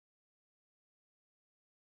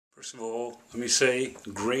First of all, let me say,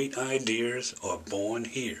 great ideas are born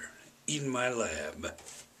here, in my lab.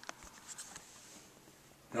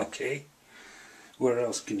 Okay? Where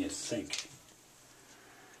else can you think?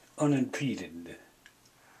 Unimpeded.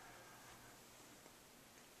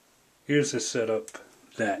 Here's a setup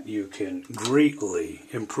that you can greatly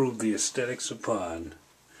improve the aesthetics upon.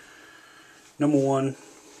 Number one,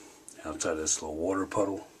 outside this little water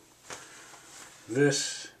puddle,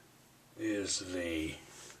 this is the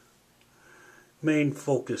main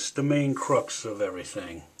focus, the main crux of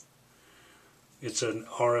everything. It's an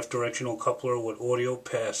RF directional coupler with audio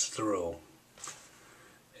pass-through,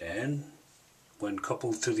 and when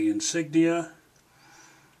coupled to the Insignia,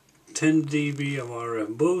 10 dB of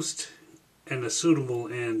RF boost and a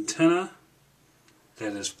suitable antenna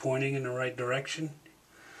that is pointing in the right direction,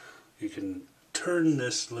 you can turn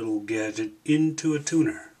this little gadget into a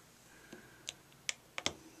tuner.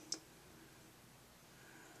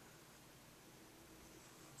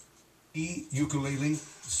 E ukulele,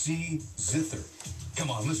 C zither.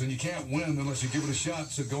 Come on, listen, you can't win unless you give it a shot,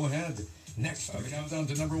 so go ahead. Next, our countdown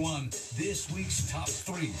to number one, this week's top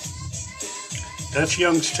three. That's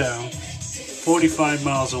Youngstown, 45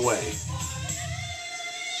 miles away.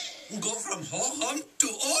 We'll go from ho-hum to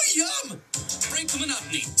oh-yum. Break the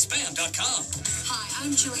monotony. Spam.com. Hi,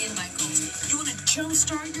 I'm Jillian Michaels. You want to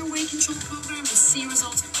jumpstart your weight control program and see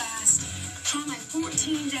results fast? Try my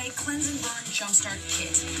 14-day cleanse and burn jumpstart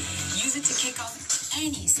kit. Use it to kick off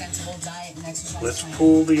any sensible diet and exercise. Let's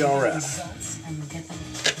pull the RF. Results and get them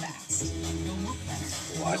fast. You'll look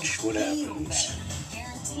better. Watch what happens.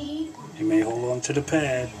 Guaranteed. You may hold on to the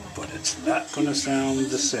pad, but it's not going to sound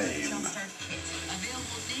the same. Jumpstart kit.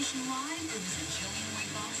 Available nationwide or visit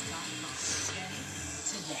JillianWeightLoss.com. Get it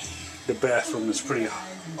today. The bathroom is pretty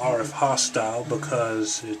RF hostile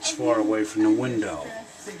because it's far away from the window,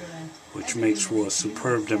 which makes for a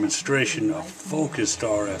superb demonstration of focused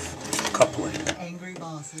RF coupling. Angry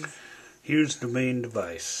bosses. Here's the main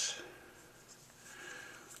device.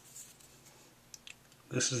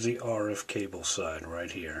 This is the RF cable side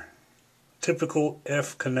right here. Typical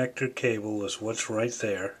F connector cable is what's right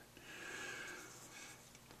there.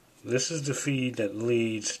 This is the feed that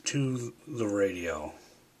leads to the radio.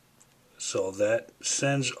 So that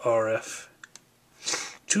sends RF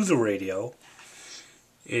to the radio.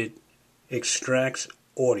 It extracts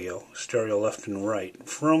audio, stereo left and right,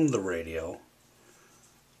 from the radio.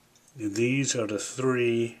 These are the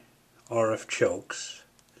three RF chokes.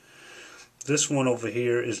 This one over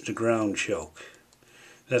here is the ground choke.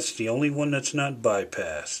 That's the only one that's not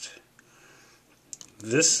bypassed.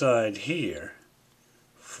 This side here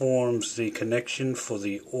forms the connection for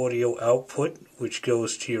the audio output, which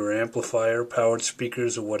goes to your amplifier, powered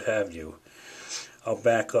speakers, or what have you. I'll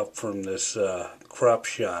back up from this crop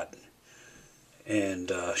shot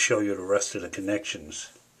and show you the rest of the connections.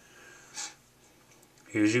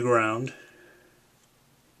 Here's your ground.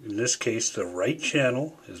 In this case, the right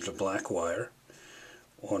channel is the black wire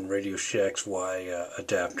on Radio Shack's Y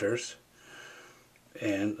adapters,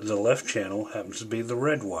 and the left channel happens to be the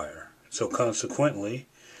red wire. So consequently,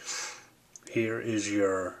 here is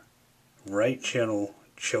your right channel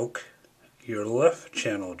choke, your left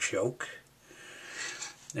channel choke,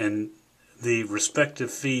 and the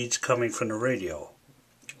respective feeds coming from the radio.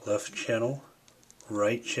 Left channel,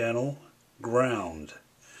 right channel, ground.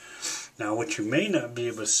 Now what you may not be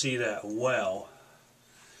able to see that well,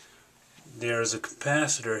 there's a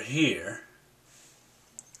capacitor here,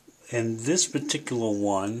 and this particular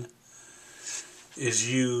one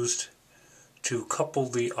is used to couple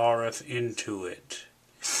the RF into it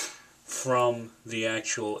from the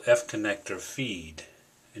actual F connector feed.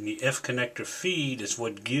 And the F connector feed is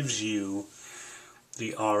what gives you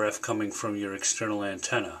the RF coming from your external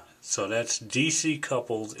antenna. So that's DC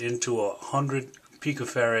coupled into a 100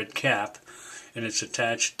 picofarad cap, and it's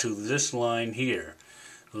attached to this line here.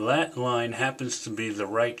 That line happens to be the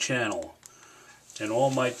right channel. And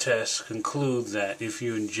all my tests conclude that if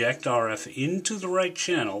you inject RF into the right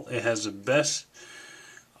channel, it has the best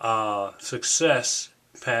success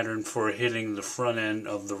pattern for hitting the front end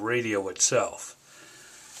of the radio itself.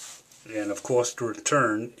 And of course the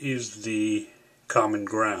return is the common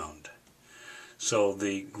ground. So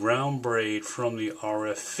the ground braid from the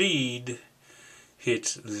RF feed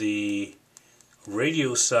hits the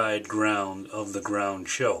radio side ground of the ground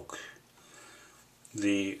choke.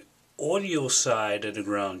 The audio side of the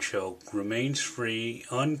ground choke remains free,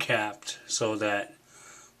 uncapped, so that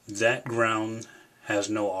that ground has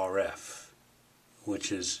no RF,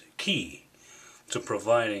 which is key to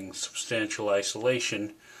providing substantial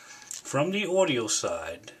isolation from the audio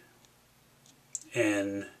side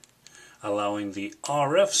and allowing the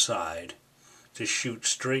RF side to shoot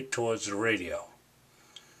straight towards the radio.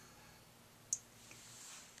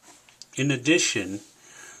 In addition,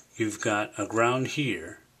 you've got a ground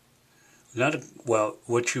here.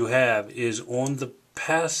 What you have is on the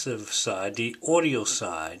passive side, the audio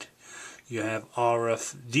side, you have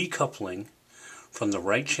RF decoupling from the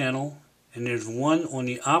right channel, and there's one on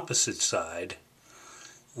the opposite side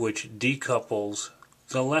which decouples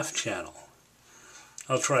the left channel.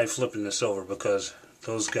 I'll try flipping this over because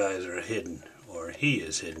those guys are hidden, or he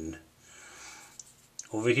is hidden.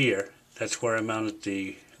 Over here, that's where I mounted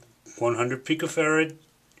the 100 picofarad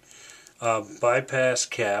bypass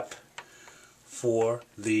cap for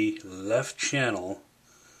the left channel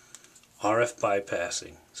RF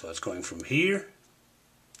bypassing. So it's going from here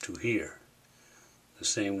to here. The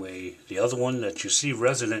same way the other one that you see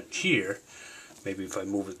resident here, maybe if I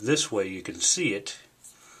move it this way you can see it.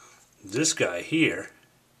 This guy here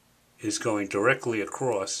is going directly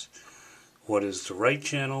across what is the right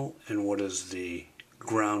channel and what is the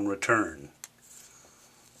ground return.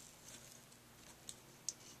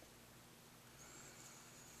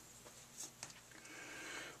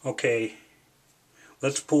 Okay,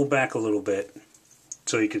 let's pull back a little bit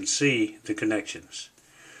so you can see the connections.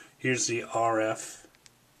 Here's the RF.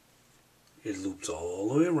 It loops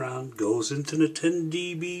all the way around, goes into the 10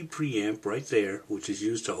 dB preamp right there, which is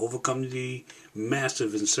used to overcome the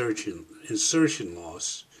massive insertion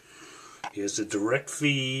loss. Here's the direct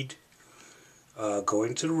feed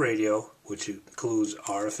going to the radio, which includes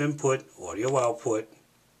RF input, audio output,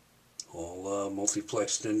 all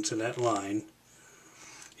multiplexed into that line.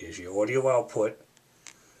 Here's your audio output,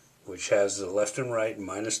 which has the left and right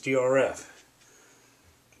minus the RF.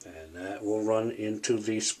 And that will run into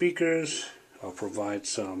the speakers. I'll provide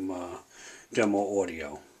some demo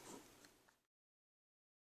audio.